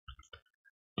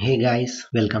Hey guys,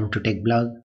 welcome to Tech Blog.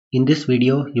 In this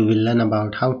video, you will learn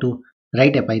about how to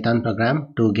write a Python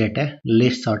program to get a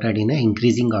list sorted in an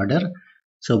increasing order.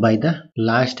 So by the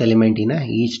last element in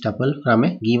each tuple from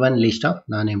a given list of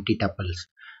non-empty tuples.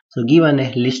 So given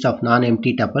a list of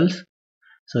non-empty tuples,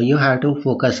 so you have to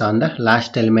focus on the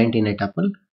last element in a tuple.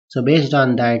 So based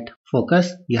on that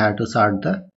focus, you have to sort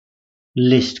the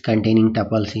list containing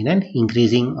tuples in an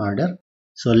increasing order.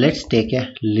 So let's take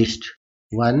a list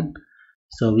 1.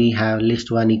 So we have list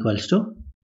 1 equals to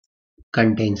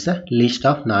contains a list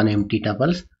of non-empty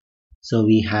tuples. So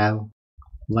we have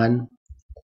 1,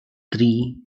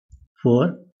 3,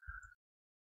 4,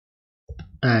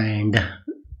 and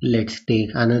let's take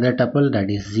another tuple, that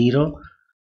is 0,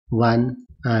 1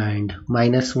 and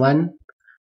 -1,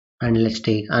 and let's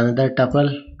take another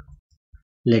tuple,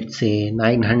 let's say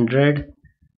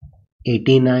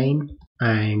 989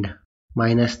 and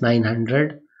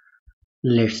 -900.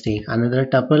 Let's take another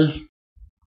tuple.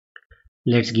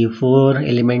 Let's give 4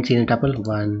 elements in a tuple,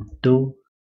 1, 2,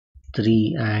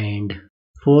 3 and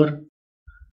 4,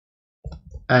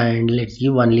 and let's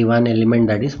give only one element,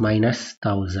 that is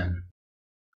 -1000.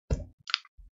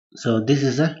 So this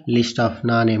is a list of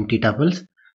non-empty tuples.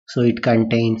 So it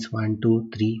contains 1, 2,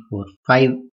 3, 4,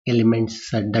 5 elements,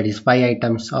 that is 5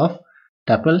 items of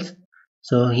tuples.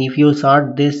 So if you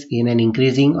sort this in an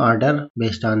increasing order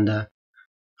based on the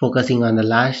focusing on the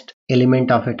last element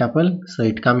of a tuple, so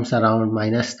it comes around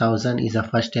 -1000 is the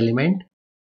first element,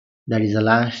 that is the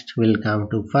last will come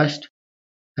to first,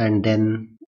 and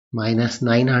then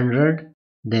 -900,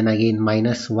 then again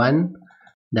 -1,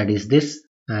 that is this,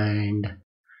 and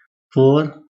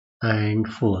 4 and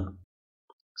 4.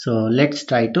 So let's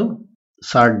try to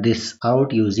sort this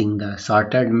out using the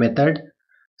sorted method.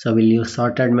 So we'll use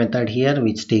sorted method here,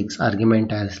 which takes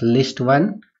argument as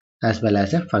list1 as well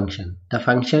as a function. The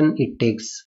function it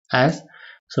takes as,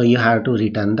 so you have to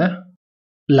return the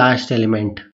last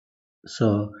element.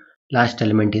 So last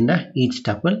element in the each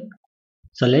tuple.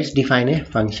 So let's define a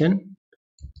function,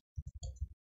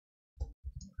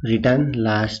 return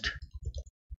last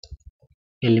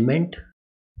element.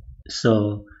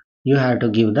 So you have to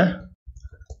give the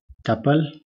tuple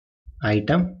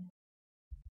item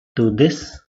to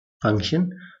this function.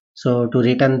 So to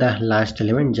return the last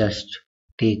element, just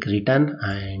take return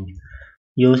and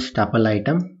use tuple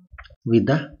item with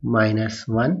the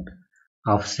 -1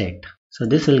 offset. So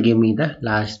this will give me the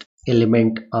last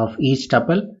element of each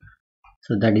tuple.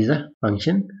 So that is a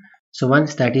function. So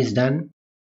once that is done,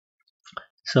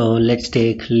 so let's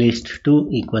take list2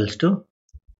 equals to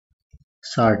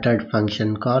sorted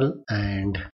function call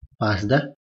and pass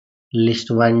the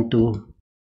list1 to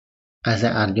as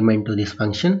an argument to this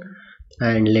function,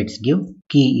 and let's give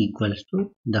key equals to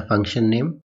the function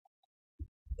name,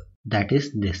 that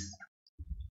is this.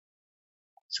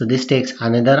 So this takes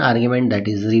another argument, that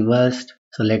is reversed.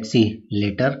 So let's see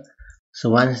later. So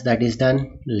once that is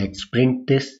done, let's print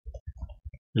this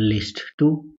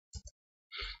list2,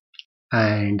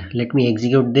 and let me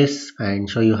execute this and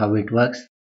show you how it works.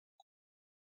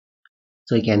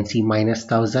 So you can see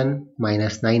 -1000,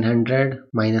 -900,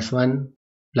 -1,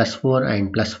 +4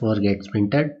 and +4 gets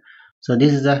printed. So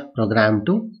this is a program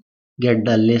to get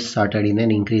the list sorted in an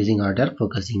increasing order,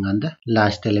 focusing on the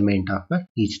last element of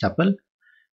each tuple.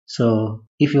 So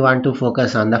if you want to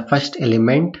focus on the first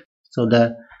element, so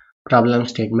the problem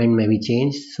statement may be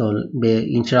changed. So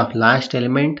instead of last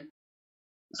element,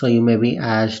 so you may be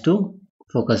asked to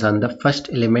focus on the first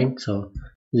element. So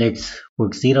let's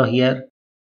put 0 here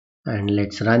and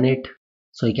let's run it.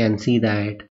 So you can see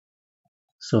that,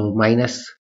 so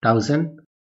 -1000,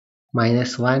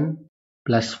 -1,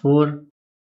 +4,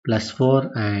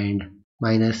 +4 and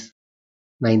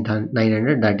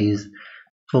 -900, that is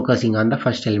focusing on the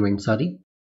first element, sorry,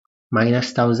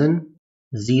 -1000,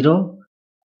 0,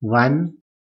 1,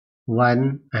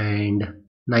 1 and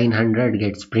 900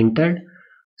 gets printed.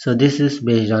 So this is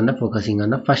based on the focusing on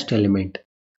the first element.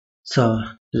 So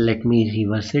let me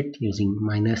reverse it using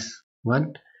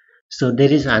 -1. So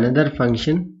there is another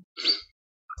function,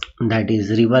 that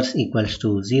is reverse equals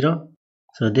to 0.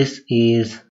 So this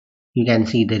is, you can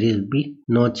see there will be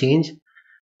no change,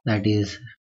 that is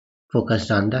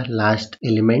focused on the last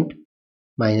element,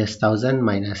 -1000,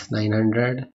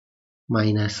 -900,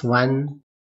 -1,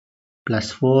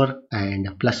 +4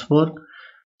 and +4.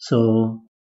 So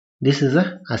this is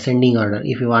a ascending order.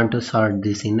 If you want to sort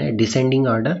this in a descending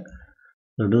order,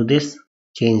 so do this,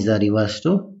 change the reverse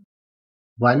to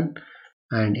 1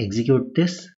 and execute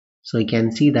this. So you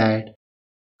can see that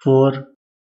 4,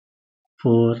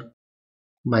 4,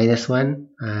 -1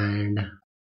 and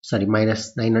sorry,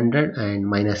 -900 and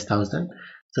 -1000.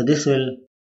 So this will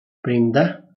print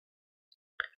the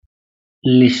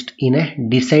list in a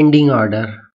descending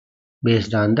order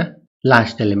based on the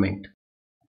last element.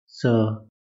 So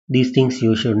these things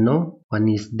you should know. One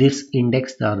is this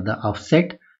index or the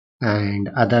offset, and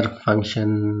other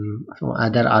function, so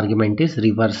other argument is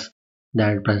reverse,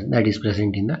 that is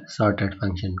present in the sorted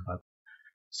function call.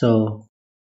 So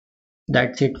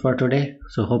that's it for today.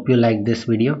 So hope you like this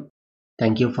video.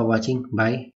 Thank you for watching.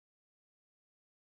 Bye.